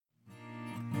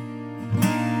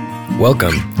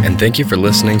Welcome, and thank you for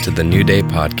listening to the New Day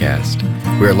podcast.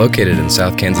 We are located in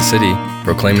South Kansas City,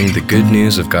 proclaiming the good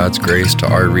news of God's grace to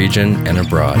our region and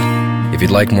abroad. If you'd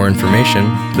like more information,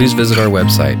 please visit our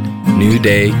website,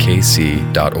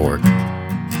 newdaykc.org.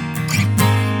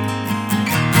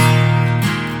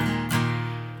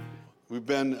 We've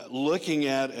been looking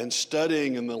at and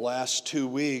studying in the last 2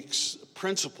 weeks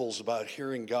principles about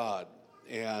hearing God.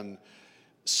 And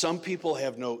some people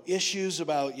have no issues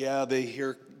about, they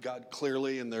hear God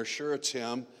clearly and they're sure it's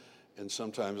Him. And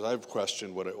sometimes I've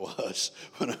questioned what it was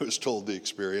when I was told the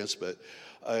experience.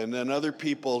 And then other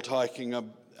people talking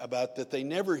about that they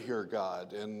never hear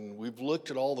God. And we've looked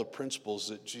at all the principles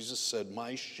that Jesus said,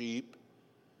 my sheep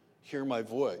hear my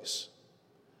voice.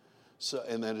 So,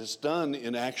 and that it's done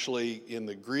in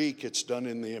the Greek, it's done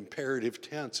in the imperative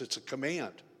tense. It's a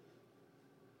command.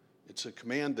 It's a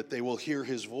command that they will hear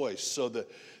His voice. So the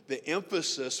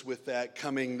emphasis with that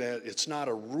coming, that it's not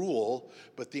a rule,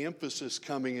 but the emphasis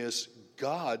coming is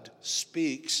God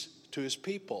speaks to His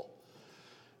people.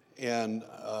 And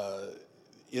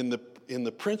in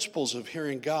the principles of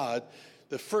hearing God,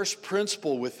 the first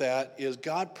principle with that is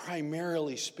God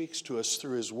primarily speaks to us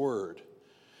through His Word.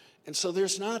 And so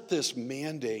there's not this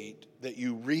mandate that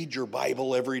you read your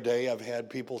Bible every day. I've had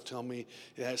people tell me,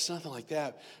 it's nothing like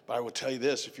that. But I will tell you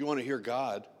this, if you want to hear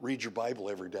God, read your Bible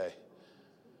every day.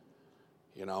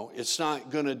 You know, it's not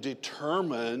going to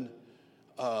determine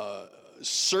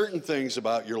certain things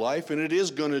about your life, and it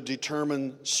is going to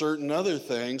determine certain other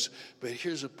things. But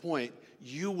here's the point.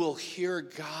 You will hear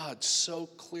God so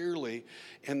clearly,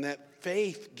 and that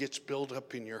faith gets built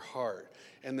up in your heart.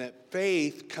 And that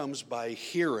faith comes by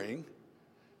hearing,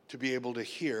 to be able to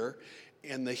hear.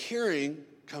 And the hearing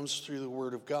comes through the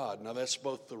Word of God. Now that's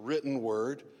both the written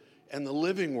Word and the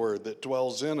living Word that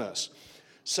dwells in us.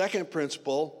 Second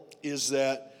principle is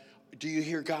that, do you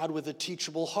hear God with a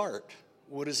teachable heart?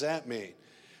 What does that mean?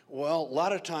 Well, a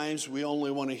lot of times we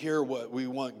only want to hear what we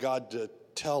want God to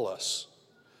tell us.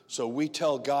 So we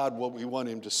tell God what we want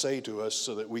Him to say to us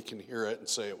so that we can hear it and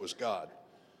say it was God.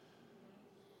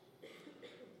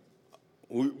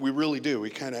 We really do. We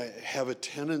kind of have a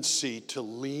tendency to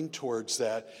lean towards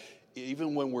that.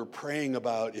 Even when we're praying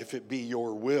about if it be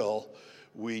your will,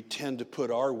 we tend to put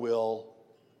our will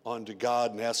onto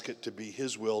God and ask it to be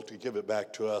His will to give it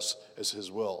back to us as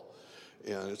His will.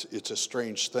 And it's a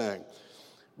strange thing.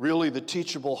 Really, the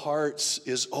teachable heart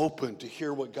is open to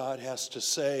hear what God has to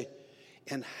say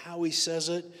and how He says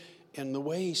it and the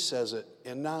way He says it,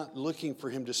 and not looking for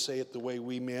Him to say it the way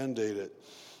we mandate it.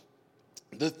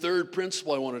 The third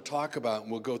principle I want to talk about,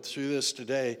 and we'll go through this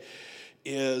today,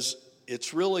 is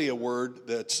it's really a word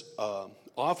that's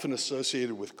often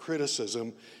associated with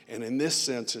criticism, and in this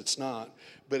sense it's not,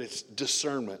 but it's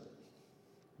discernment.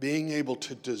 Being able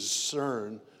to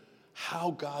discern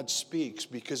how God speaks,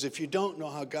 because if you don't know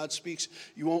how God speaks,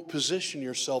 you won't position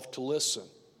yourself to listen.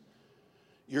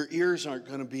 Your ears aren't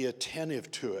going to be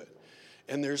attentive to it.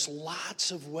 And there's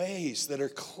lots of ways that are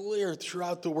clear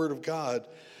throughout the Word of God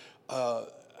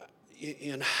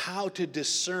in how to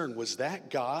discern, was that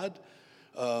God?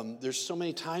 There's so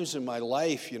many times in my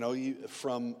life,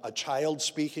 from a child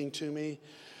speaking to me,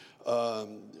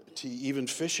 to even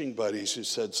fishing buddies who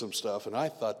said some stuff, and I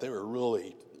thought they were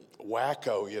really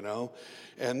wacko,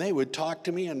 and they would talk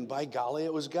to me, and by golly,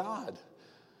 it was God.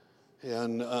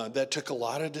 And that took a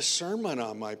lot of discernment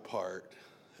on my part.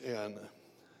 And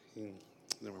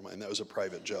never mind, that was a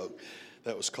private joke.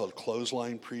 That was called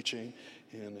clothesline preaching,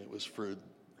 and it was for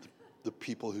the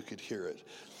people who could hear it.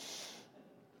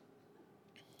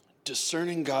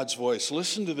 Discerning God's voice.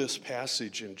 Listen to this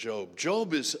passage in Job.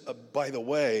 Job is, by the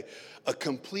way, a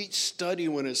complete study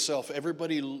in itself.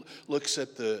 Everybody looks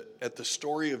at the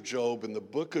story of Job and the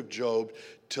book of Job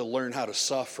to learn how to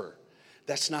suffer.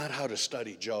 That's not how to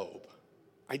study Job.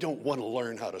 I don't want to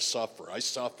learn how to suffer. I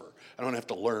suffer. I don't have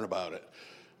to learn about it.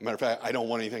 Matter of fact, I don't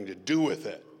want anything to do with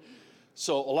it.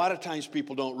 So a lot of times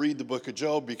people don't read the book of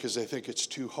Job because they think it's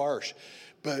too harsh.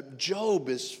 But Job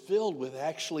is filled with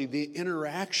actually the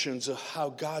interactions of how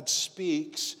God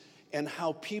speaks and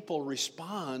how people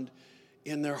respond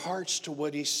in their hearts to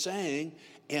what He's saying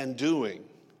and doing.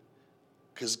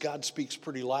 Because God speaks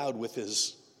pretty loud with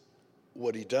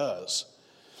what He does.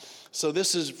 So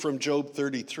this is from Job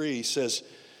 33. He says,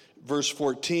 verse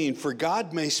 14, "For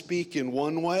God may speak in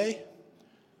one way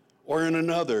or in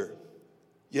another,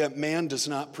 yet man does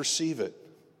not perceive it.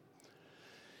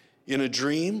 In a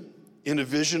dream, in a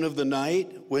vision of the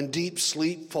night, when deep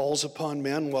sleep falls upon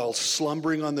men while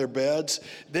slumbering on their beds,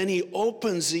 then He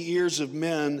opens the ears of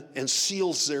men and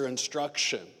seals their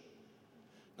instruction."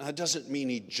 Now, it doesn't mean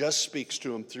He just speaks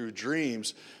to them through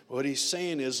dreams. What He's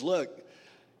saying is, look,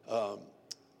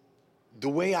 The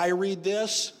way I read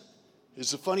this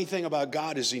is the funny thing about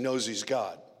God is he knows he's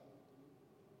God.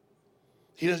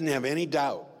 He doesn't have any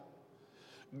doubt.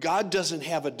 God doesn't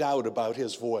have a doubt about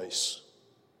his voice.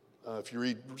 If you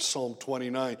read Psalm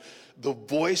 29, the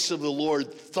voice of the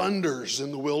Lord thunders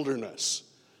in the wilderness.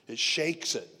 It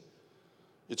shakes it.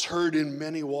 It's heard in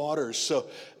many waters. So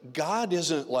God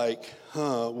isn't like,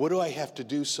 what do I have to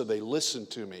do so they listen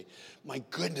to me? My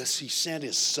goodness, he sent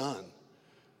his son.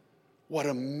 What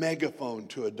a megaphone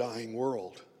to a dying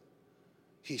world.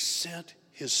 He sent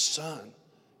his son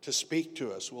to speak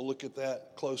to us. We'll look at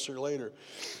that closer later.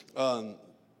 Go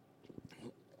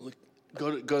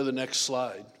to the next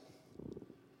slide.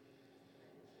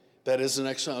 That is the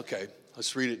next one? Okay,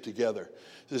 let's read it together.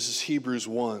 This is Hebrews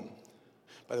 1.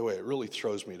 By the way, it really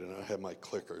throws me to not have my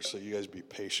clicker, so you guys be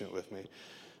patient with me.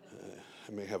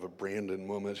 I may have a Brandon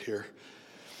moment here.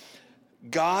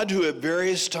 God, who at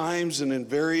various times and in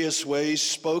various ways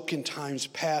spoke in times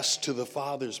past to the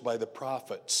fathers by the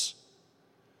prophets.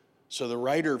 So the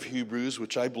writer of Hebrews,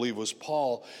 which I believe was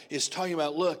Paul, is talking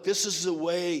about, look, this is the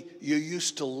way you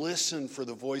used to listen for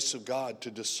the voice of God,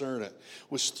 to discern it,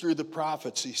 was through the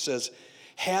prophets. He says,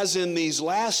 has in these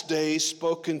last days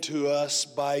spoken to us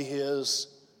by his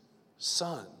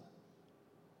Son,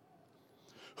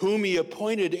 whom he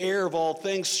appointed heir of all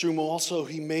things, through whom also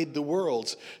he made the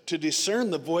worlds. To discern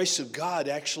the voice of God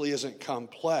actually isn't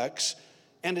complex,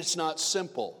 and it's not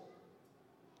simple.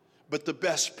 But the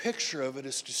best picture of it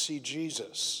is to see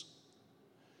Jesus.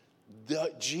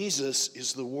 Jesus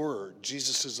is the Word.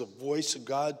 Jesus is the voice of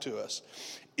God to us.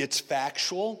 It's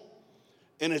factual,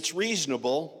 and it's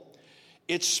reasonable.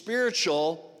 It's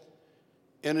spiritual,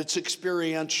 and it's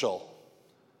experiential.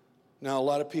 Now, a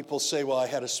lot of people say, well, I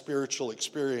had a spiritual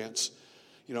experience.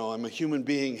 You know, I'm a human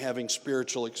being having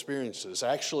spiritual experiences.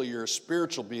 Actually, you're a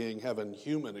spiritual being having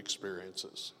human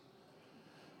experiences.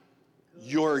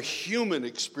 Your human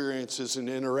experience is an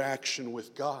interaction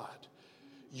with God.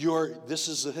 This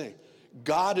is the thing.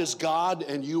 God is God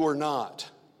and you are not.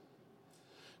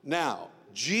 Now,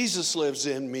 Jesus lives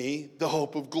in me, the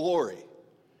hope of glory.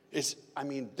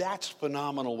 That's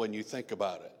phenomenal when you think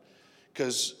about it.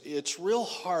 Because it's real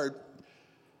hard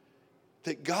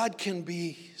that God can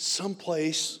be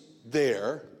someplace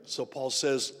there. So Paul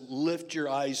says, lift your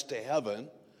eyes to heaven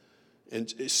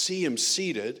and see him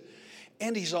seated.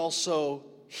 And he's also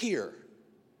here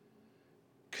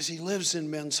because he lives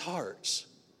in men's hearts.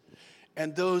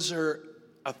 And those are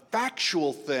a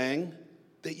factual thing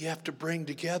that you have to bring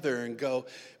together and go,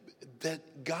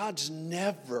 that God's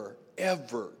never,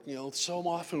 ever, so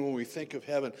often when we think of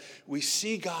heaven, we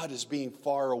see God as being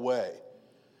far away.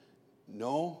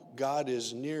 No, God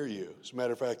is near you. As a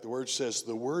matter of fact, the word says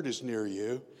the word is near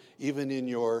you, even in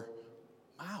your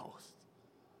mouth.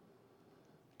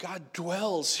 God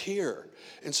dwells here.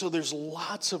 And so there's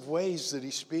lots of ways that he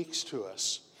speaks to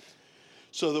us.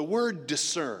 So the word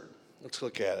discern, let's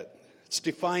look at it. It's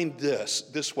defined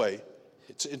this way.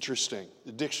 It's interesting.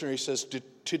 The dictionary says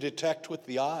to detect with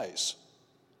the eyes.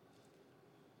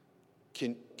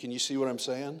 Can you see what I'm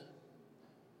saying?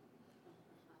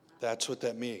 That's what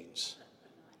that means.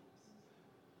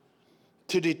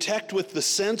 To detect with the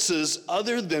senses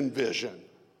other than vision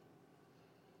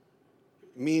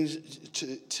means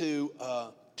to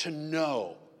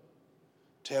know,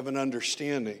 to have an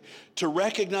understanding, to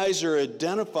recognize or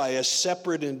identify as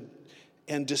separate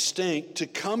and distinct, to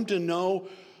come to know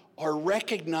or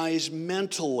recognize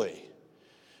mentally.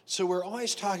 So we're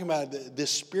always talking about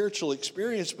this spiritual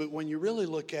experience, but when you really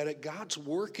look at it, God's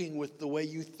working with the way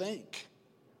you think.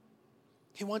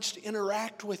 He wants to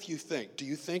interact with you think. Do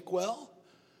you think well?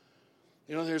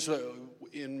 There's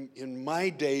in my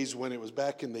days, when it was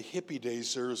back in the hippie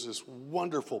days, there was this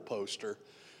wonderful poster.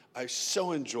 I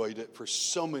so enjoyed it for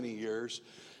so many years,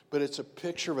 but it's a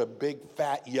picture of a big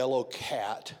fat yellow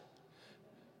cat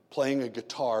playing a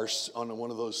guitar on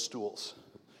one of those stools.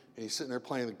 And he's sitting there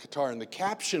playing the guitar, and the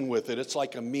caption with it, it's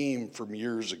like a meme from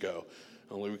years ago,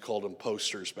 only we called them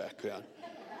posters back then.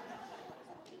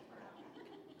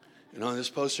 And on this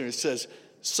poster it says,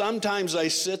 sometimes I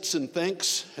sits and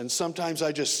thinks, and sometimes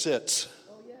I just sits.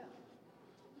 Oh, yeah.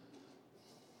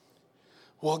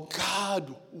 Well,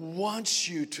 God wants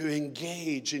you to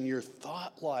engage in your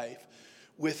thought life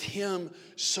with him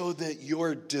so that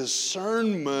your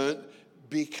discernment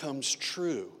becomes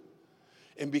true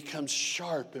and becomes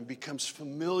sharp and becomes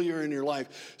familiar in your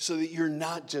life, so that you're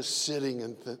not just sitting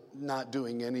and not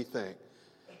doing anything,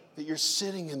 that you're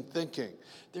sitting and thinking.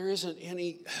 There isn't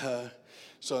any...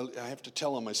 So I have to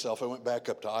tell on myself, I went back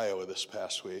up to Iowa this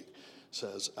past week.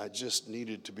 Says, I just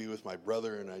needed to be with my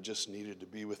brother, and I just needed to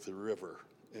be with the river.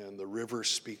 And the river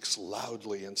speaks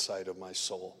loudly inside of my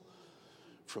soul.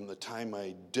 From the time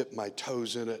I dip my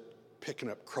toes in it, picking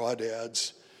up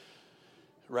crawdads,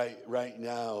 right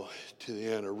now to the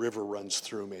end, a river runs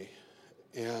through me.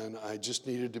 And I just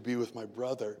needed to be with my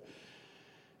brother.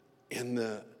 And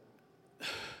the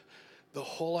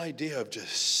whole idea of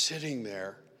just sitting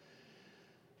there,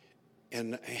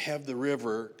 and I have the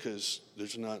river, because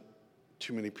there's not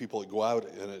too many people that go out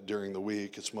in it during the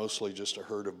week. It's mostly just a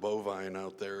herd of bovine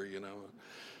out there, you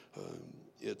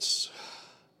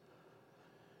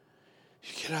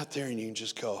get out there and you can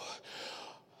just go,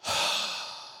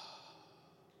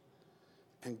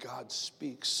 and God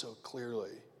speaks so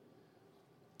clearly.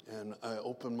 And I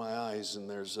open my eyes, and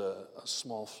there's a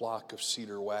small flock of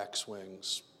cedar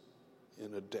waxwings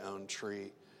in a down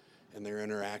tree, and they're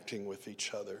interacting with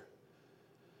each other.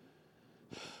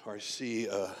 Or I see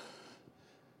a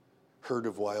herd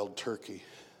of wild turkey,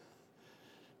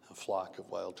 a flock of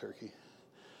wild turkey.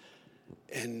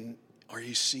 Or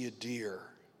you see a deer,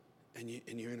 and you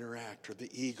interact, or the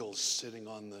eagle's sitting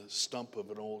on the stump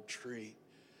of an old tree,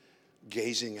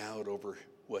 gazing out over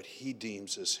what he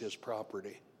deems as his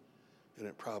property. And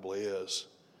it probably is.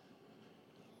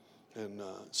 And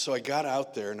so I got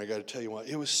out there, and I got to tell you what,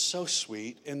 it was so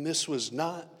sweet. And this was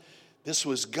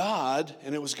God,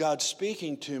 and it was God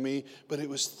speaking to me, but it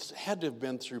had to have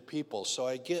been through people. So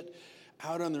I get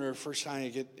out on the river, first time I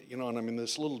get, and I'm in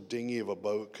this little dinghy of a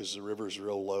boat because the river's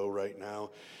real low right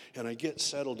now. And I get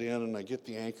settled in, and I get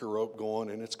the anchor rope going,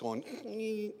 and it's going,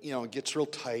 it gets real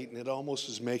tight, and it almost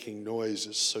is making noise.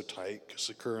 It's so tight because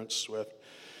the current's swift.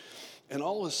 And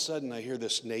all of a sudden, I hear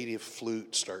this native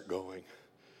flute start going.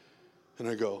 And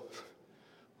I go,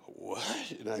 what?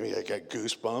 And I got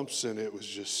goosebumps, and it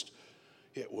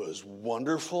was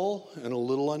wonderful and a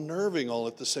little unnerving all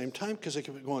at the same time, because I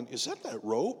kept going, is that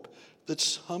rope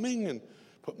that's humming? And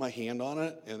put my hand on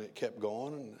it, and it kept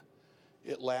going. And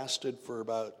it lasted for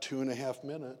about 2.5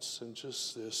 minutes. And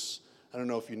just this, I don't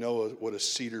know if you know what a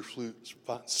cedar flute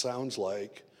sounds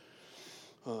like.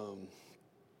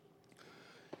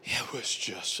 It was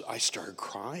just, I started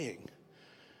crying.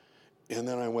 And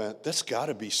then I went, that's got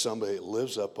to be somebody that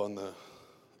lives up on the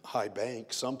high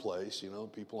bank someplace,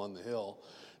 people on the hill.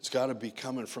 It's got to be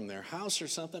coming from their house or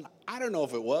something. I don't know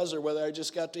if it was or whether I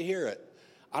just got to hear it.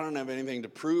 I don't have anything to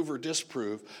prove or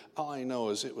disprove. All I know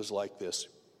is it was like this.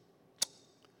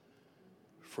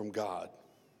 From God.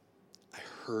 I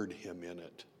heard him in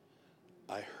it.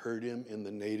 I heard him in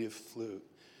the native flute.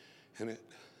 And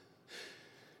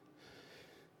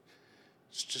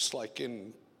it's just like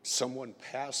in someone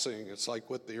passing. It's like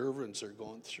what the Irvins are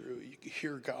going through. You could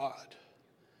hear God.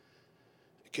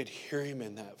 I could hear him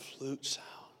in that flute sound.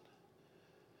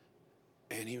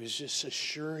 And he was just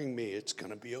assuring me it's going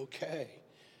to be okay.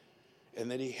 And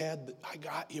then he had, I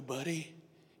got you, buddy.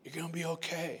 You're going to be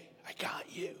okay. I got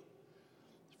you.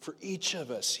 For each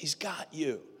of us, he's got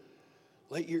you.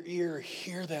 Let your ear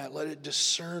hear that. Let it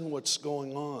discern what's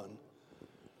going on.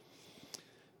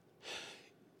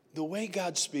 The way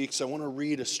God speaks, I want to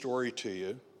read a story to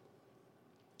you.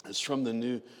 It's from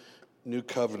the New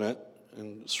Covenant,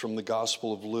 and it's from the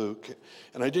Gospel of Luke.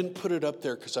 And I didn't put it up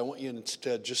there because I want you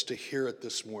instead just to hear it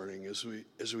this morning as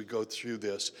we go through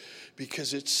this,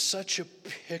 because it's such a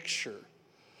picture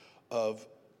of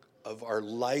our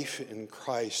life in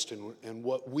Christ and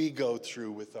what we go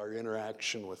through with our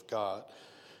interaction with God.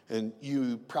 And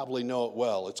you probably know it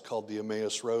well. It's called the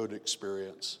Emmaus Road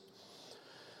experience.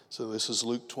 So this is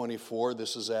Luke 24.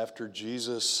 This is after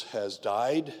Jesus has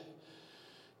died,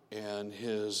 and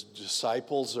his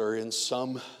disciples are in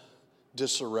some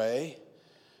disarray,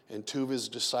 and 2 of his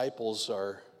disciples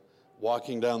are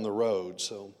walking down the road.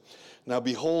 So now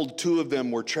behold, 2 of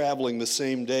them were traveling the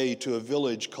same day to a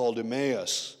village called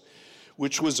Emmaus,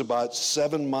 which was about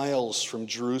 7 miles from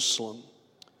Jerusalem.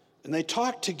 And they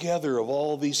talked together of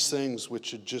all these things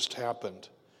which had just happened.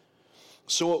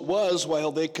 So it was,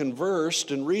 while they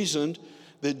conversed and reasoned,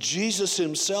 that Jesus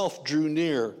himself drew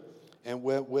near and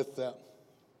went with them.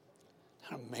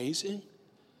 Isn't that amazing?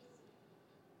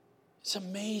 It's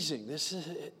amazing. This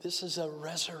is a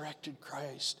resurrected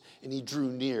Christ, and he drew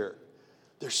near.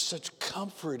 There's such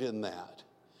comfort in that,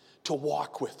 to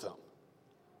walk with them.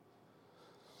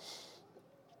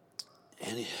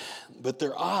 But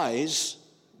their eyes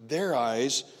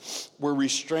were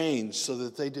restrained so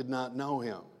that they did not know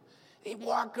him. He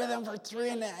walked with them for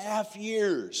 3.5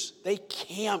 years. They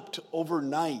camped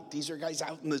overnight. These are guys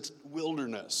out in the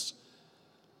wilderness.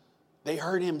 They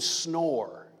heard him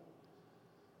snore.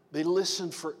 They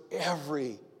listened for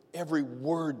every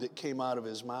word that came out of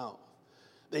his mouth.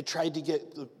 They tried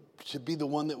to be the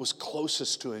one that was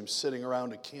closest to him, sitting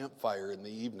around a campfire in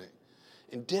the evening.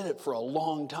 and did it for a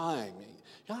long time.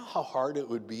 You know how hard it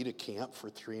would be to camp for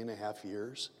 3.5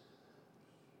 years?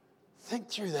 Think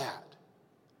through that.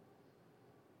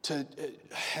 To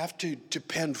have to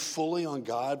depend fully on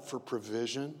God for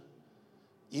provision,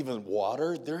 even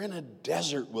water. They're in a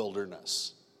desert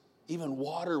wilderness. Even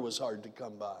water was hard to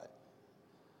come by.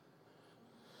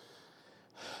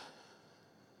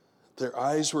 Their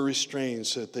eyes were restrained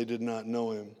so that they did not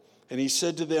know him. And he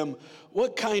said to them,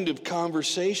 "What kind of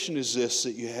conversation is this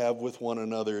that you have with one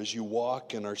another as you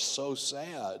walk and are so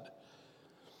sad?"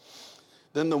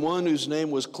 Then the one whose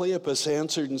name was Cleopas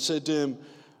answered and said to him,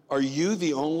 "Are you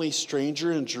the only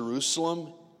stranger in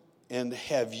Jerusalem? And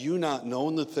have you not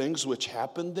known the things which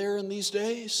happened there in these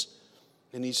days?"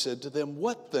 And he said to them,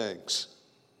 "What things?"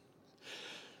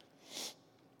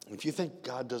 If you think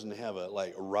God doesn't have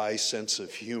a wry sense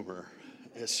of humor,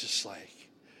 it's just like,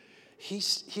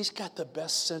 He's got the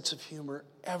best sense of humor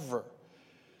ever.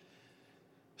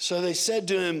 So they said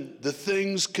to him, "The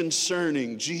things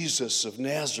concerning Jesus of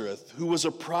Nazareth, who was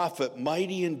a prophet,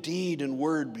 mighty in deed and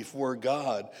word before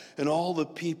God and all the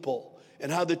people,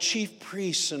 and how the chief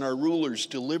priests and our rulers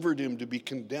delivered him to be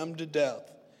condemned to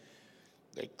death.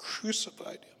 They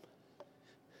crucified him.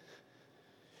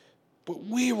 But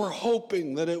we were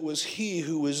hoping that it was he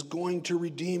who was going to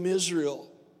redeem Israel.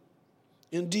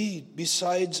 Indeed,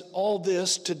 besides all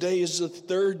this, today is the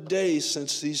 3rd day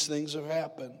since these things have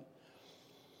happened.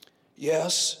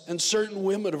 Yes, and certain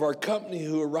women of our company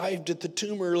who arrived at the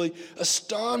tomb early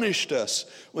astonished us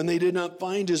when they did not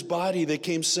find his body. They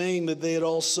came saying that they had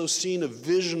also seen a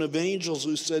vision of angels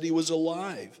who said he was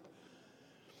alive.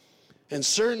 And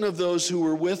certain of those who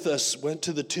were with us went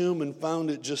to the tomb and found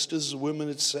it just as the women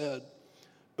had said.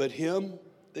 But him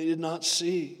they did not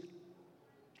see."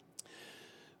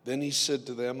 Then he said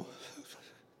to them,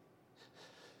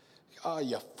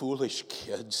 "You foolish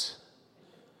kids.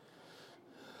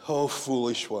 Oh,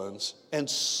 foolish ones, and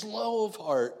slow of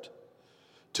heart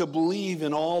to believe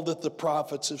in all that the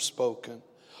prophets have spoken.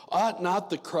 Ought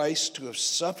not the Christ to have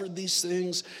suffered these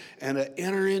things and to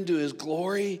enter into his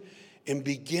glory? And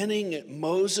beginning at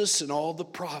Moses and all the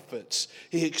prophets,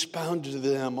 he expounded to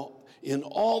them in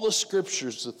all the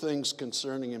scriptures the things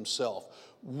concerning himself."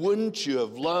 Wouldn't you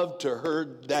have loved to have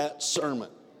heard that sermon?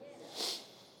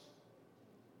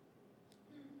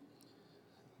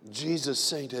 Jesus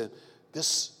saying to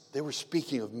this, they were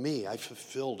speaking of me. I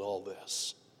fulfilled all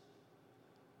this.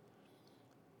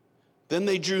 Then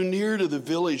they drew near to the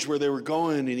village where they were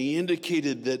going, and he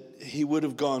indicated that he would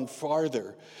have gone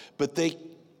farther. But they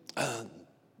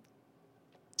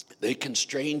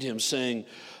constrained him, saying,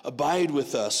 "Abide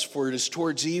with us, for it is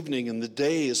towards evening, and the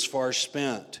day is far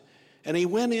spent." And he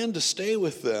went in to stay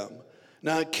with them.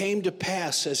 Now it came to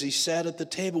pass, as he sat at the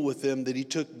table with them, that he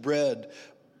took bread,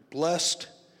 blessed,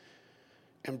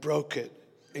 and broke it,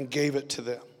 and gave it to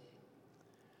them.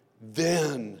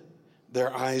 Then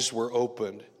their eyes were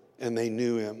opened, and they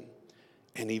knew him,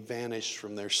 and he vanished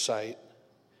from their sight.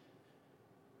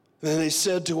 Then they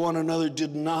said to one another,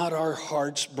 "Did not our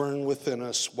hearts burn within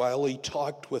us while he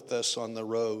talked with us on the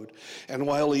road, and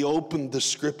while he opened the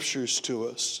scriptures to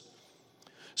us?"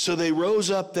 So they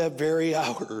rose up that very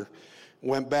hour,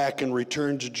 went back and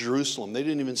returned to Jerusalem. They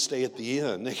didn't even stay at the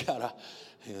inn.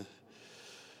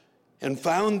 And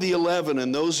found the 11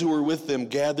 and those who were with them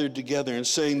gathered together and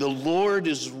saying, "The Lord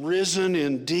is risen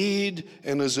indeed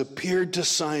and has appeared to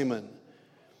Simon."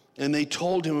 And they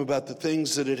told him about the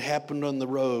things that had happened on the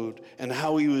road and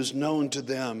how he was known to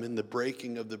them in the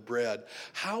breaking of the bread.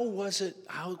 How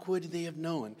would they have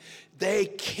known? They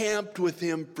camped with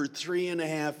him for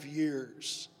 3.5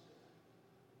 years.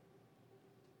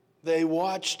 They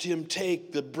watched him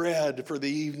take the bread for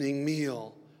the evening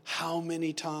meal. How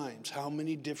many times, how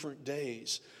many different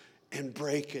days, and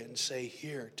break it and say,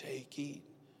 "Here, take, eat,"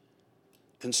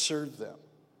 and serve them.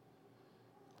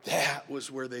 That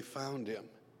was where they found him,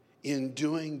 in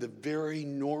doing the very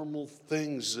normal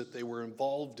things that they were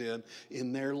involved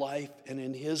in their life and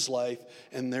in his life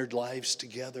and their lives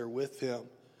together with him.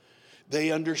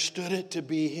 They understood it to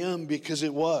be him because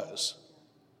it was.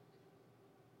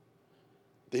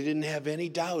 They didn't have any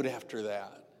doubt after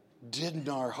that. Didn't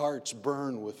our hearts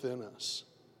burn within us?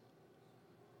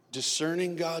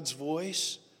 Discerning God's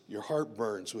voice, your heart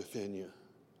burns within you.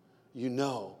 You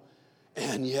know.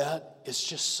 And yet, it's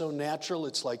just so natural,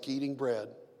 it's like eating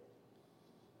bread.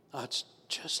 It's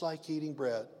just like eating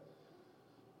bread.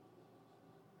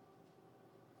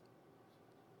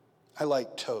 I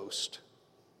like toast.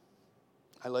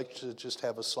 I like to just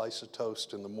have a slice of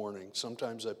toast in the morning.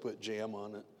 Sometimes I put jam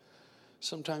on it.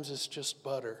 Sometimes it's just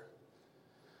butter.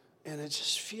 And it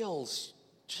just feels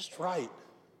just right.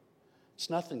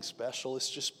 It's nothing special. It's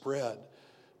just bread.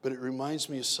 But it reminds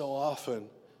me so often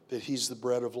that he's the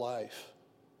bread of life,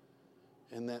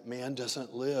 and that man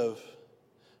doesn't live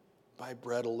by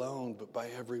bread alone, but by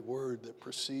every word that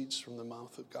proceeds from the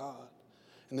mouth of God.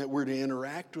 And that we're to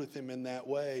interact with him in that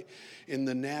way, in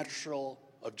the natural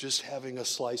of just having a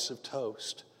slice of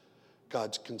toast.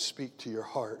 God can speak to your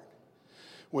heart.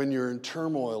 When you're in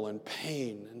turmoil and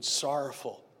pain and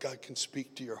sorrowful, God can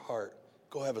speak to your heart.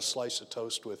 Go have a slice of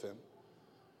toast with him.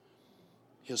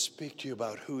 He'll speak to you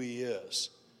about who he is,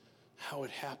 how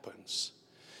it happens.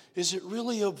 Is it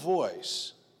really a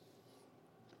voice?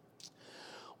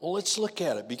 Well, let's look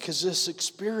at it, because this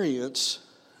experience,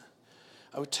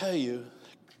 I would tell you,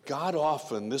 God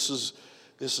often, this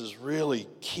is really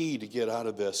key to get out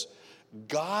of this.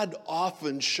 God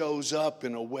often shows up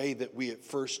in a way that we at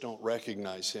first don't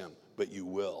recognize him, but you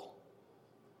will.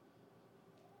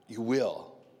 You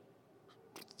will.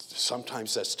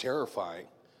 Sometimes that's terrifying.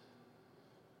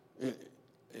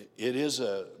 It is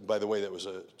by the way, that was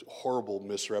a horrible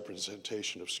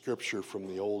misrepresentation of Scripture from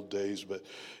the old days, but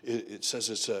it says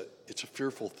it's a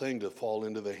fearful thing to fall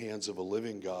into the hands of a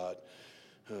living God.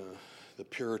 The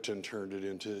Puritan turned it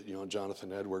into,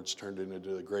 Jonathan Edwards turned it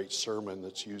into a great sermon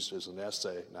that's used as an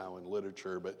essay now in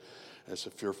literature, but it's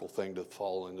a fearful thing to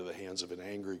fall into the hands of an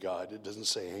angry God. It doesn't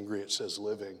say angry, it says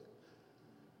living.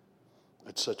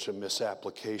 It's such a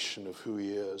misapplication of who he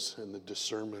is and the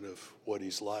discernment of what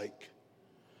he's like.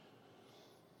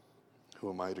 Who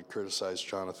am I to criticize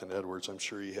Jonathan Edwards? I'm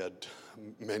sure he had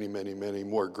many, many, many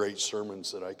more great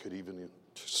sermons that I could even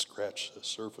scratch the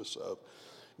surface of.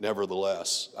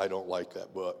 Nevertheless, I don't like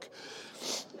that book.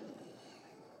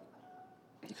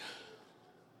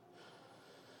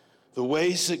 The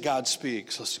ways that God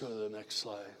speaks. Let's go to the next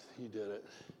slide. You did it.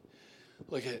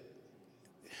 Look at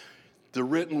the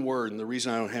written word, and the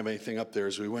reason I don't have anything up there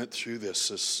is we went through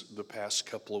this the past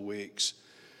couple of weeks.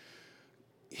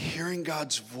 Hearing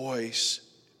God's voice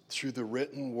through the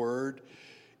written word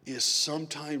is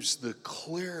sometimes the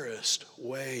clearest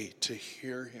way to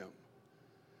hear him.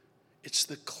 It's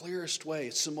the clearest way.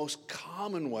 It's the most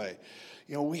common way.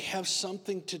 We have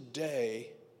something today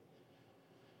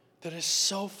that is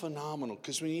so phenomenal,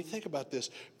 because when you think about this,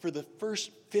 for the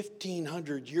first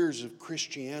 1,500 years of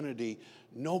Christianity,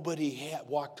 nobody had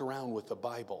walked around with a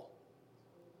Bible.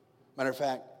 Matter of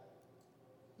fact,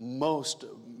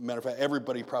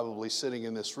 everybody probably sitting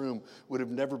in this room would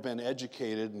have never been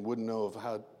educated and wouldn't know of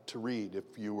how to read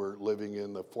if you were living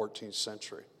in the 14th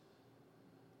century.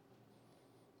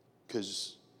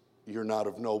 Because you're not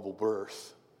of noble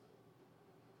birth.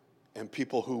 And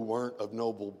people who weren't of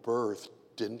noble birth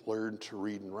didn't learn to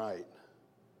read and write.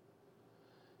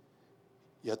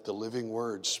 Yet the living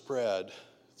word spread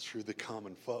through the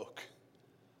common folk.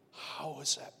 How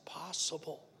is that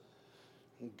possible?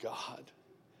 God,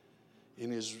 in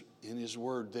his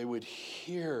word, they would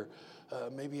hear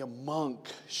maybe a monk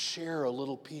share a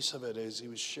little piece of it as he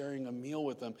was sharing a meal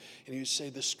with them. And he would say,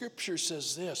 the scripture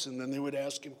says this. And then they would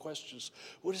ask him questions.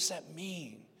 What does that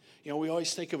mean? We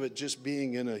always think of it just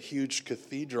being in a huge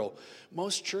cathedral.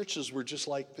 Most churches were just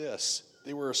like this.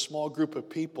 They were a small group of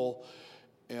people,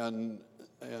 and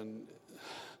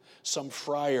some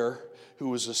friar who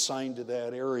was assigned to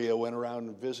that area went around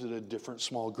and visited different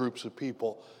small groups of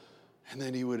people. And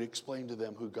then he would explain to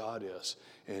them who God is.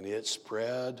 And it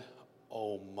spread.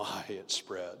 Oh my, it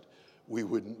spread. We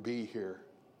wouldn't be here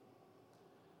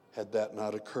had that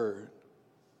not occurred.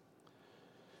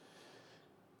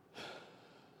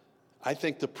 I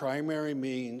think the primary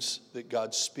means that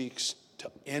God speaks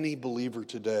to any believer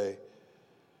today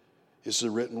is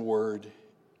the written word,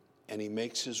 and he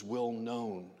makes his will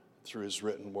known through his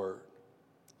written word.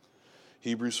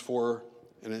 Hebrews 4,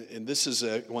 and this is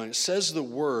when it says the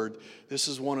word, this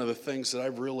is one of the things that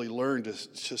I've really learned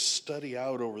to study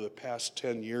out over the past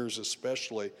 10 years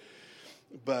especially.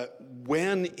 But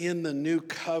when in the new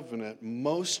covenant,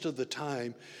 most of the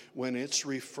time when it's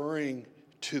referring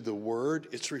to the word,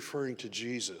 it's referring to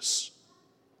Jesus.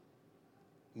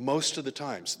 Most of the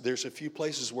times. There's a few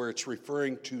places where it's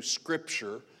referring to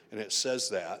Scripture, and it says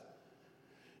that,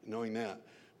 knowing that.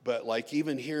 But like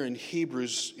even here in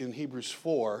Hebrews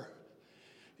 4,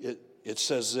 it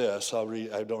says this. I'll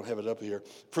read. I don't have it up here.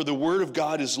 For the word of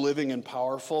God is living and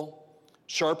powerful,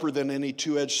 sharper than any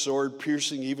two-edged sword,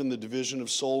 piercing even the division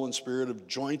of soul and spirit, of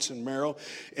joints and marrow,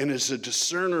 and is a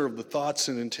discerner of the thoughts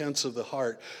and intents of the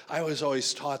heart. I was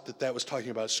always taught that was talking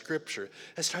about Scripture.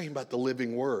 That's talking about the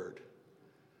living word.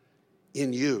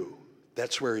 In you,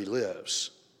 that's where he lives.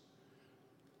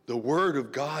 The word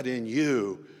of God in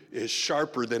you is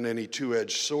sharper than any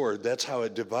two-edged sword. That's how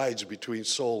it divides between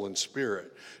soul and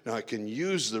spirit. Now, I can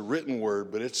use the written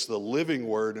word, but it's the living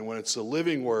word, and when it's the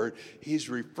living word, he's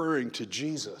referring to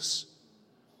Jesus.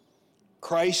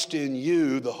 Christ in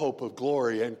you, the hope of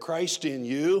glory, and Christ in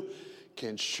you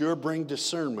can sure bring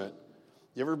discernment.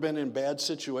 You ever been in bad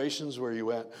situations where you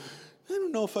went, I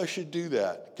don't know if I should do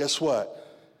that? Guess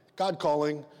what? God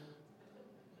calling.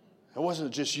 It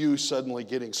wasn't just you suddenly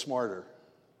getting smarter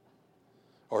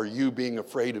or you being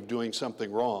afraid of doing something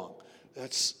wrong.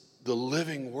 That's the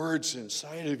living words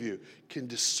inside of you can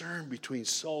discern between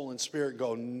soul and spirit.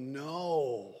 Go,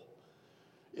 no.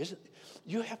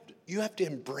 You have to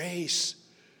embrace.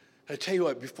 I tell you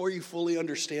what, before you fully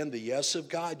understand the yes of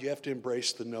God, you have to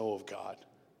embrace the no of God.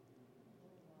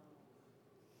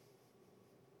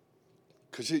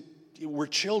 Because we're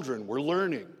children, we're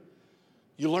learning.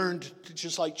 You learned,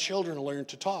 just like children learn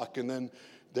to talk, and then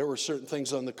there were certain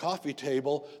things on the coffee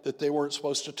table that they weren't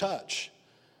supposed to touch.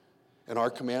 And our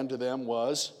command to them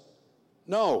was,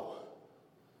 no.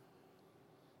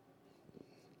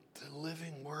 The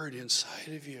living word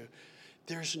inside of you.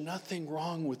 There's nothing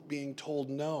wrong with being told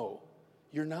no.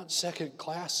 You're not second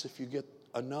class if you get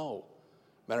a no.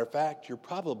 Matter of fact, you're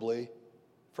probably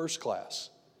first class.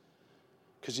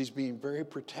 Because he's being very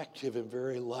protective and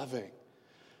very loving.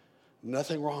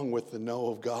 Nothing wrong with the no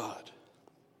of God.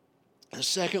 The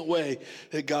second way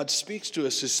that God speaks to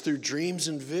us is through dreams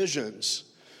and visions.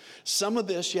 Some of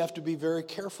this you have to be very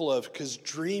careful of because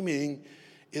dreaming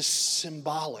is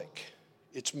symbolic.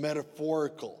 It's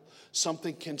metaphorical.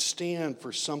 Something can stand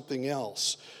for something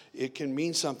else. It can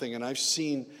mean something. And I've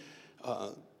seen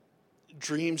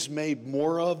dreams made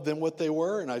more of than what they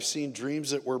were, and I've seen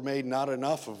dreams that were made not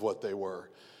enough of what they were.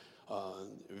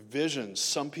 Visions.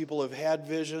 Some people have had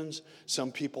visions.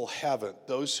 Some people haven't.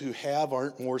 Those who have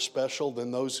aren't more special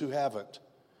than those who haven't.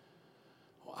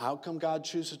 Well, how come God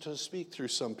chooses to speak through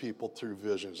some people through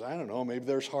visions? I don't know. Maybe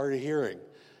there's hard of hearing.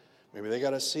 Maybe they got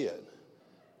to see it.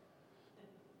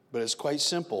 But it's quite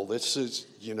simple. This is,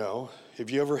 have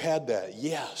you ever had that?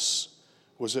 Yes.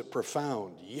 Was it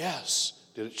profound? Yes.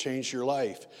 Did it change your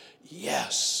life?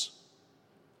 Yes.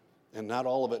 And not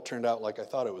all of it turned out like I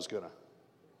thought it was going to.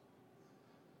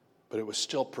 But it was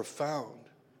still profound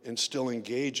and still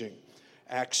engaging.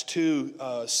 Acts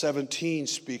 2:17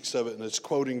 speaks of it, and it's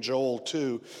quoting Joel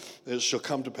 2. It shall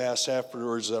come to pass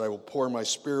afterwards that I will pour my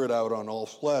spirit out on all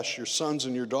flesh. Your sons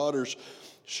and your daughters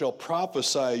shall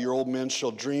prophesy. Your old men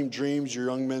shall dream dreams. Your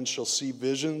young men shall see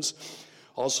visions.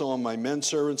 Also on my men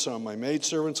servants and on my maid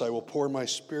servants I will pour my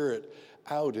spirit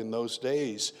out in those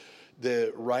days.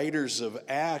 The writers of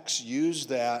Acts use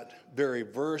that very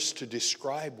verse to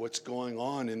describe what's going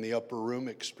on in the upper room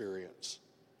experience.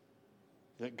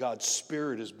 That God's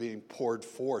Spirit is being poured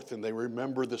forth, and they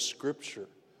remember the Scripture.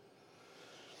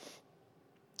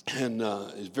 And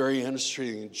it's very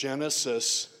interesting. In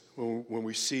Genesis, when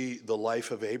we see the life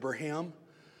of Abraham,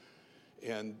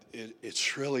 and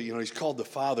it's really, he's called the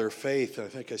father of faith. I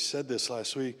think I said this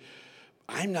last week.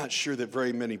 I'm not sure that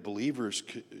very many believers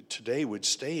today would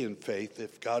stay in faith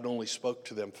if God only spoke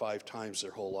to them 5 times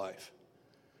their whole life.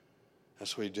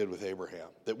 That's what he did with Abraham,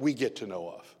 that we get to know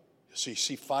of. So you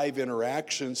see 5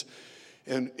 interactions,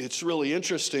 and it's really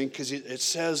interesting because it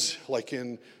says, like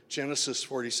in Genesis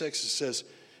 46, it says,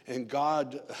 and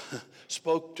God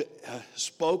spoke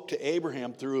to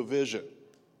Abraham through a vision.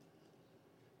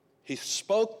 He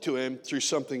spoke to him through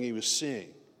something he was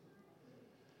seeing.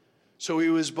 So he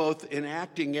was both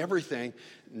enacting everything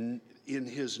in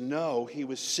his no. He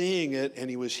was seeing it and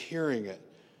he was hearing it.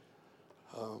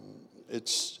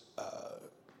 It's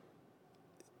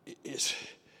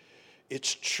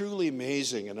truly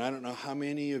amazing. And I don't know how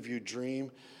many of you dream.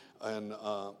 And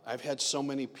I've had so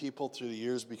many people through the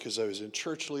years because I was in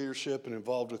church leadership and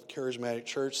involved with Charismatic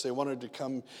Church. They wanted to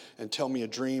come and tell me a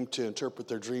dream to interpret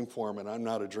their dream for them, and I'm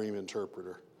not a dream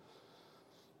interpreter.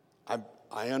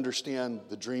 I understand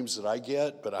the dreams that I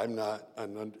get, but I'm not,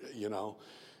 and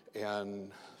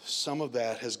some of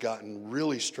that has gotten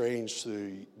really strange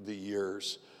through the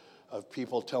years of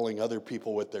people telling other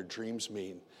people what their dreams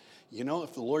mean.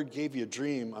 If the Lord gave you a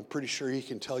dream, I'm pretty sure he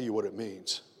can tell you what it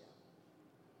means.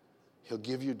 He'll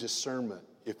give you discernment.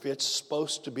 If it's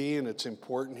supposed to be and it's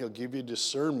important, he'll give you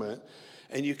discernment.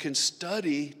 And you can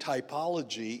study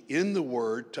typology in the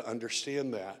Word to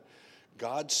understand that.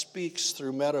 God speaks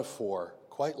through metaphor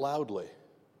quite loudly.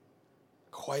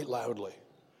 Quite loudly.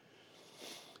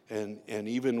 And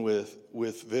even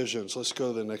with visions. Let's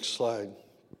go to the next slide.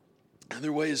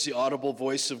 Another way is the audible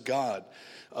voice of God.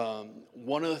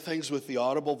 One of the things with the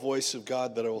audible voice of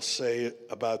God that I will say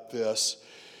about this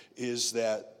is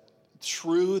that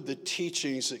through the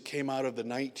teachings that came out of the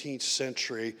 19th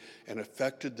century and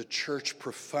affected the church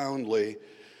profoundly,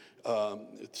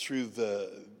 through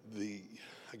the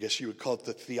I guess you would call it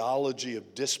the theology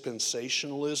of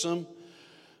dispensationalism,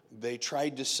 they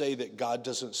tried to say that God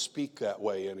doesn't speak that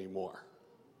way anymore.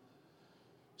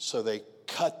 So they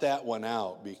cut that one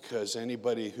out, because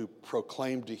anybody who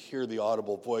proclaimed to hear the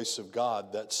audible voice of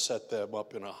God, that set them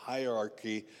up in a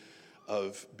hierarchy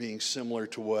of being similar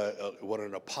to what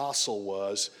an apostle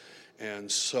was.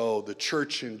 And so the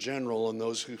church in general and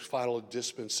those who followed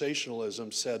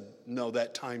dispensationalism said, no,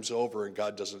 that time's over and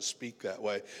God doesn't speak that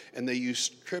way. And they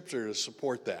used scripture to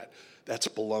support that. That's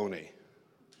baloney.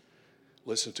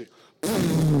 Listen to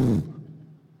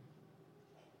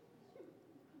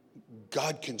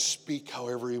God can speak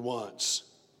however he wants.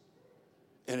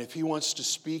 And if he wants to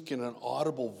speak in an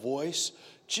audible voice,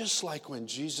 just like when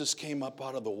Jesus came up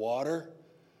out of the water,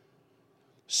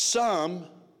 some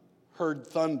heard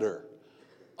thunder,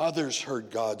 others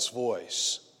heard God's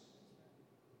voice.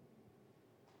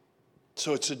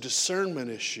 So it's a discernment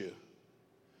issue.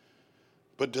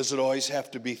 But does it always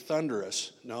have to be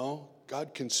thunderous? No,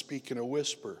 God can speak in a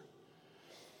whisper.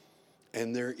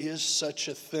 And there is such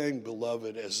a thing,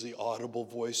 beloved, as the audible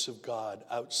voice of God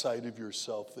outside of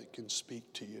yourself that can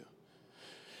speak to you.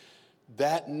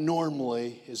 That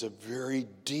normally is a very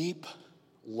deep,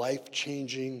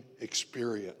 life-changing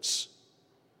experience.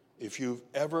 If you've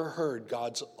ever heard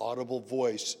God's audible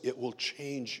voice, it will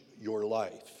change your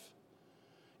life.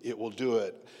 It will do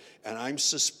it. And I'm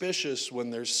suspicious when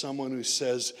there's someone who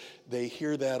says they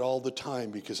hear that all the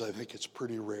time, because I think it's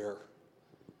pretty rare.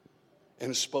 And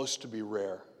it's supposed to be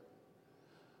rare.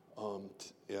 And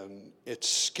it's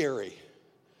scary.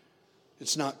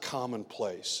 It's not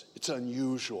commonplace. It's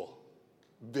unusual.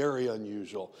 Very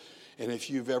unusual. And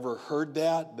if you've ever heard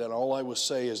that, then all I will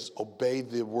say is obey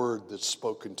the word that's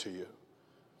spoken to you.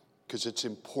 Because it's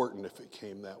important if it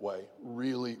came that way.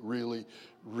 Really, really,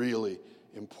 really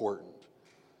important.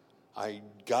 I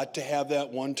got to have that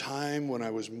one time when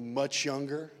I was much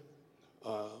younger.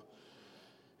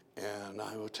 And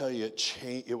I will tell you,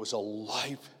 it was a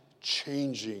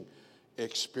life-changing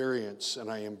experience. And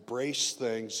I embraced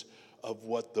things of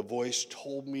what the voice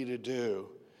told me to do,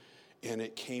 and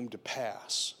it came to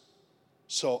pass.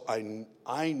 So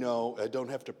I know I don't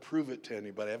have to prove it to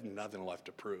anybody. I have nothing left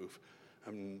to prove. I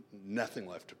have nothing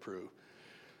left to prove.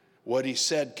 What he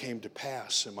said came to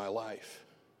pass in my life.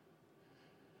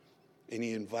 And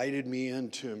he invited me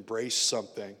in to embrace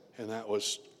something, and that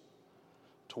was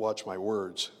to watch my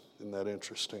words. Isn't that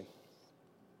interesting?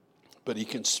 But he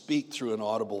can speak through an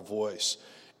audible voice,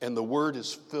 and the word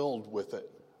is filled with it.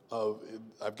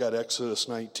 I've got Exodus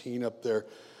 19 up there,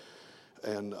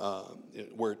 and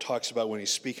where it talks about when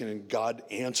he's speaking and God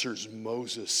answers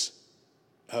Moses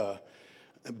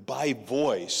by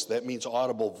voice. That means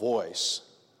audible voice.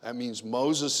 That means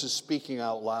Moses is speaking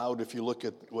out loud. If you look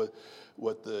at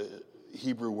what the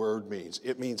Hebrew word means,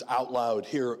 it means out loud,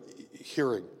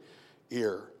 hearing,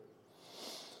 ear.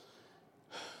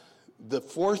 The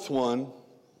fourth one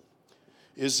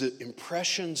is that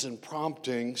impressions and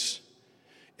promptings,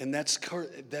 and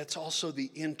that's also the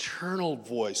internal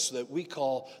voice that we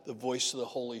call the voice of the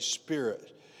Holy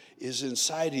Spirit, is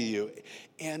inside of you.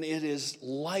 And it is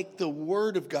like the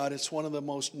Word of God. It's one of the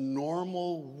most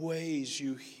normal ways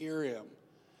you hear him.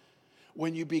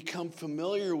 When you become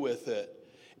familiar with it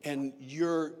and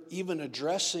you're even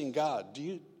addressing God. Do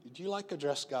you like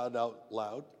address God out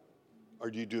loud? Or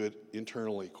do you do it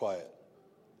internally quiet?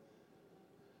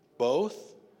 Both?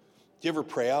 Do you ever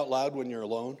pray out loud when you're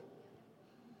alone?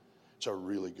 It's a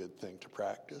really good thing to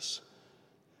practice.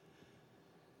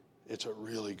 It's a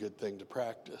really good thing to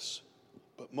practice.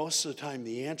 But most of the time,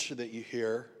 the answer that you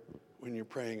hear when you're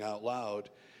praying out loud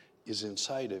is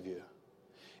inside of you.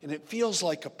 And it feels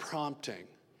like a prompting.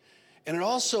 And it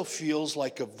also feels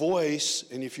like a voice,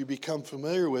 and if you become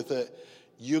familiar with it,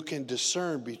 you can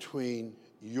discern between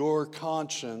your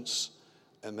conscience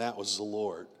and that was the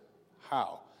Lord.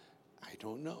 How? I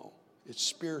don't know. It's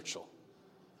spiritual.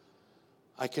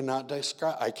 I can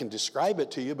describe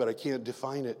it to you, but I can't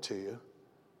define it to you.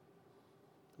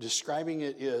 Describing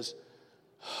it is,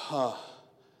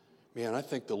 man, I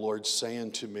think the Lord's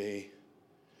saying to me,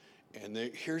 and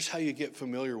here's how you get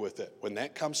familiar with it. When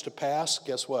that comes to pass,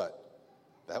 guess what?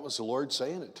 That was the Lord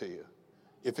saying it to you.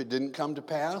 If it didn't come to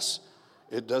pass,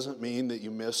 it doesn't mean that you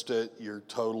missed it, you're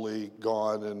totally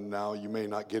gone, and now you may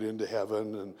not get into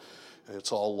heaven, and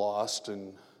it's all lost,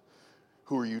 and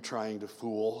who are you trying to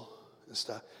fool and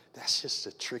stuff. That's just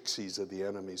the tricksies of the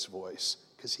enemy's voice,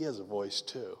 because he has a voice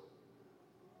too.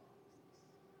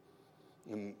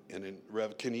 And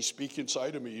can he speak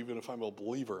inside of me even if I'm a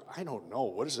believer? I don't know.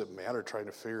 What does it matter trying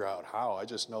to figure out how? I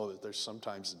just know that there's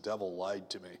sometimes the devil lied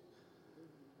to me.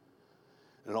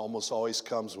 And it almost always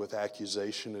comes with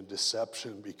accusation and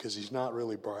deception because he's not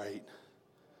really bright.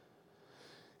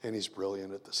 And he's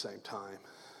brilliant at the same time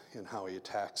in how he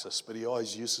attacks us. But he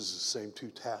always uses the same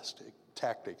two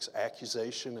tactics,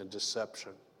 accusation and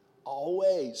deception.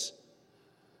 Always.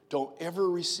 Don't ever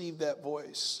receive that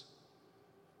voice.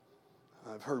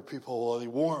 I've heard people, well, he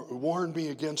warned me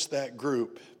against that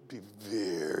group. Be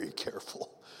very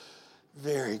careful.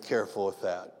 Very careful with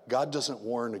that. God doesn't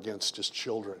warn against his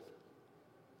children.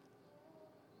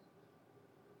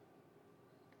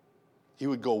 He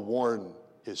would go warn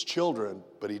his children,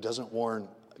 but he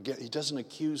doesn't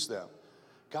accuse them.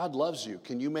 God loves you.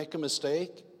 Can you make a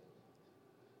mistake?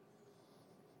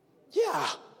 Yeah.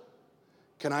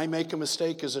 Can I make a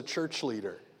mistake as a church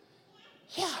leader?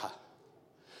 Yeah.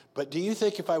 But do you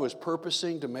think if I was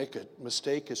purposing to make a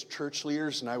mistake as church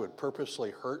leaders and I would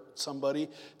purposely hurt somebody,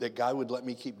 that God would let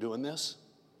me keep doing this?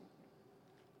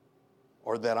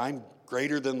 Or that I'm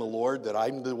greater than the Lord, that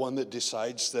I'm the one that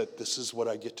decides that this is what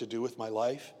I get to do with my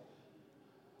life?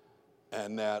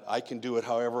 And that I can do it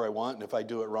however I want, and if I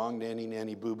do it wrong, nanny,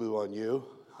 nanny, boo-boo on you,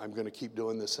 I'm going to keep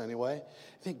doing this anyway?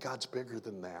 I think God's bigger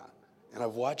than that. And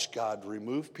I've watched God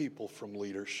remove people from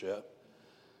leadership.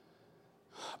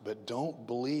 But don't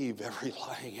believe every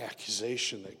lying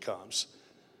accusation that comes,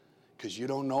 because you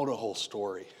don't know the whole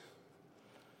story.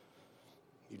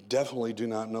 You definitely do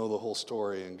not know the whole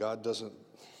story, and God doesn't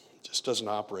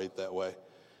operate that way.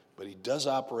 But he does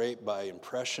operate by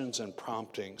impressions and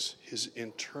promptings, his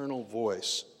internal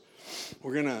voice.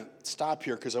 We're going to stop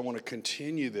here because I want to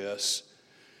continue this.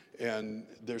 And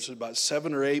there's about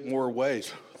 7 or 8 more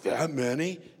ways. That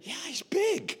many? Yeah, he's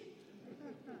big.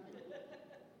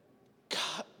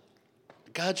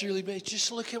 God's really big.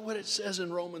 Just look at what it says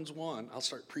in Romans 1. I'll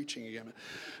start preaching again.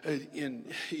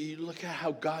 You look at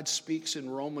how God speaks in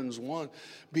Romans 1.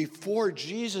 Before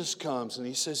Jesus comes, and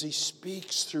he says he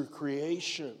speaks through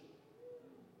creation.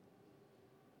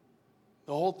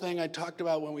 The whole thing I talked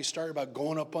about when we started about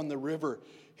going up on the river,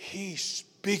 he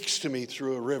speaks to me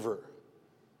through a river.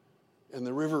 And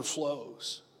the river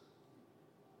flows.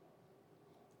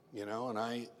 You know,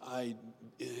 and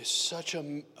it's such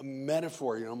a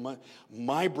metaphor. You know,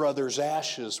 my brother's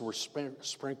ashes were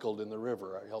sprinkled in the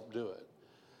river. I helped do it.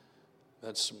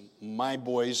 That's, my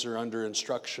boys are under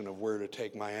instruction of where to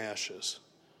take my ashes.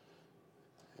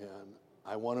 And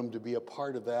I want them to be a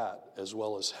part of that as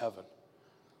well as heaven.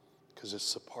 Because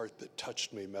it's the part that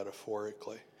touched me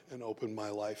metaphorically and opened my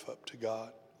life up to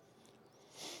God.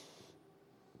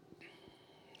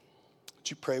 Would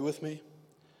you pray with me?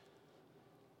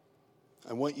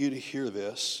 I want you to hear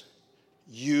this.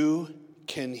 You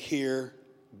can hear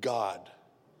God.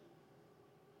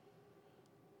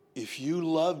 If you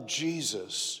love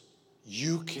Jesus,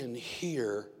 you can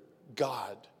hear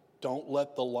God. Don't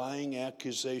let the lying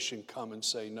accusation come and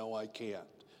say, no, I can't.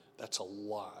 That's a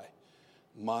lie.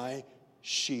 My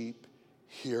sheep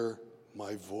hear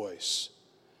my voice.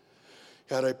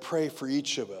 God, I pray for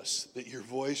each of us that your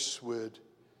voice would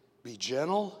be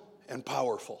gentle and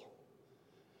powerful.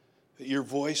 That your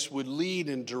voice would lead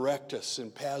and direct us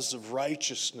in paths of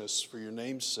righteousness for your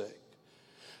name's sake.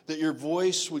 That your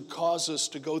voice would cause us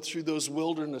to go through those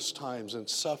wilderness times and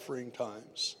suffering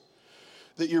times.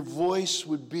 That your voice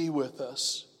would be with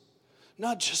us,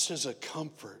 not just as a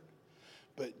comfort,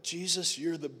 but Jesus,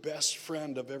 you're the best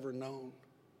friend I've ever known.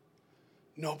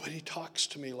 Nobody talks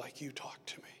to me like you talk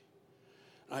to me.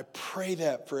 And I pray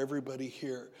that for everybody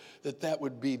here, that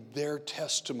would be their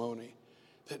testimony.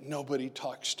 That nobody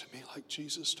talks to me like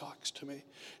Jesus talks to me.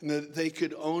 And that they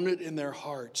could own it in their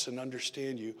hearts and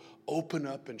understand you. Open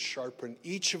up and sharpen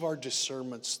each of our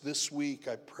discernments this week,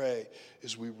 I pray,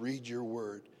 as we read your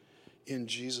word. In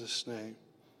Jesus' name,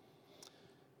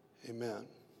 amen.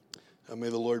 Now may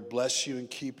the Lord bless you and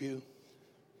keep you.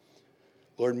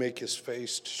 Lord, make his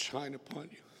face to shine upon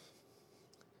you.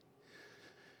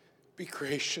 Be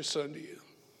gracious unto you.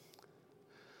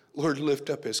 Lord, lift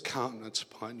up his countenance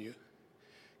upon you.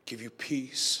 Give you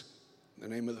peace. In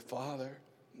the name of the Father,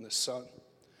 and the Son,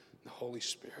 and the Holy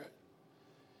Spirit.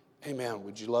 Amen.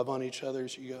 Would you love on each other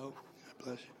as you go? God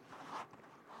bless you.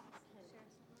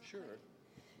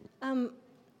 Sure.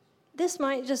 This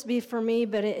might just be for me,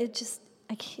 but I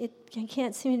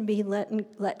can't seem to be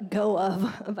let go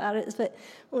of about it. But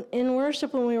in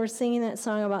worship, when we were singing that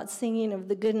song about singing of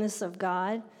the goodness of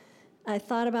God, I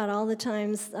thought about all the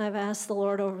times I've asked the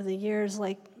Lord over the years,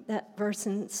 like that verse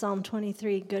in Psalm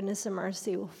 23, goodness and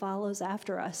mercy will follow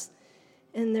after us.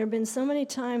 And there have been so many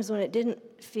times when it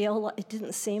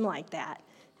didn't seem like that.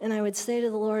 And I would say to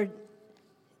the Lord,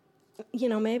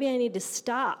 maybe I need to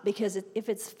stop, because if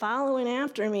it's following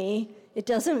after me, it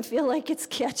doesn't feel like it's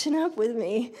catching up with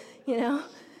me,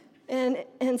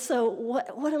 And so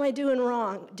what am I doing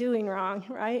wrong,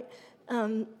 right?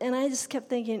 And I just kept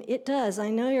thinking, it does. I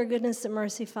know your goodness and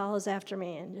mercy follows after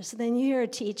me. And just then you hear a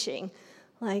teaching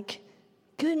like,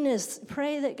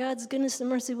 pray that God's goodness and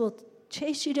mercy will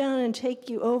chase you down and take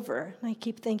you over. And I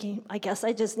keep thinking, I guess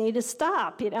I just need to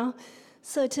stop,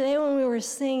 So today when we were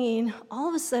singing, all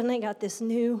of a sudden I got this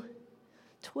new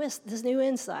twist, this new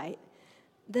insight,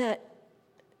 that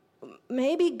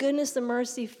maybe goodness and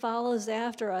mercy follows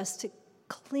after us to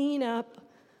clean up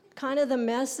kind of the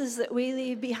messes that we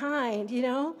leave behind,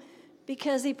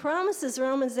 Because he promises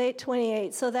Romans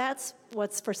 8:28, so that's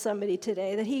what's for somebody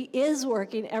today, that he is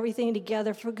working everything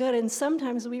together for good. And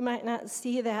sometimes we might not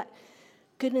see that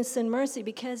goodness and mercy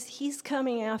because he's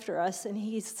coming after us, and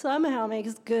he somehow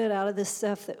makes good out of this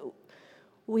stuff that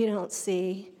we don't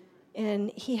see.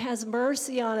 And he has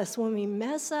mercy on us when we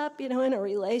mess up, in a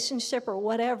relationship or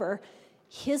whatever.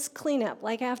 His cleanup,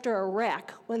 like after a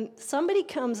wreck, when somebody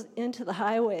comes into the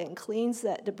highway and cleans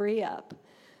that debris up.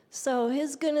 So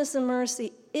his goodness and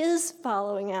mercy is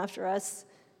following after us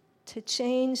to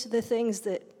change the things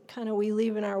that kind of we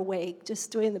leave in our wake,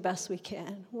 just doing the best we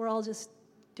can. We're all just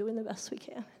doing the best we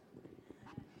can.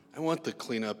 I want the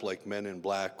cleanup like Men in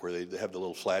Black, where they have the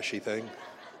little flashy thing,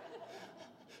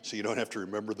 so you don't have to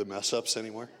remember the mess ups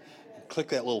anymore. Click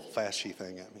that little flashy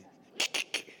thing at me.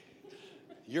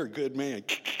 You're a good man.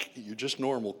 You're just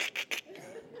normal.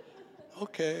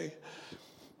 Okay.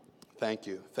 Thank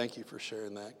you. Thank you for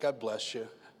sharing that. God bless you.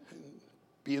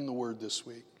 Be in the Word this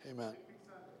week. Amen.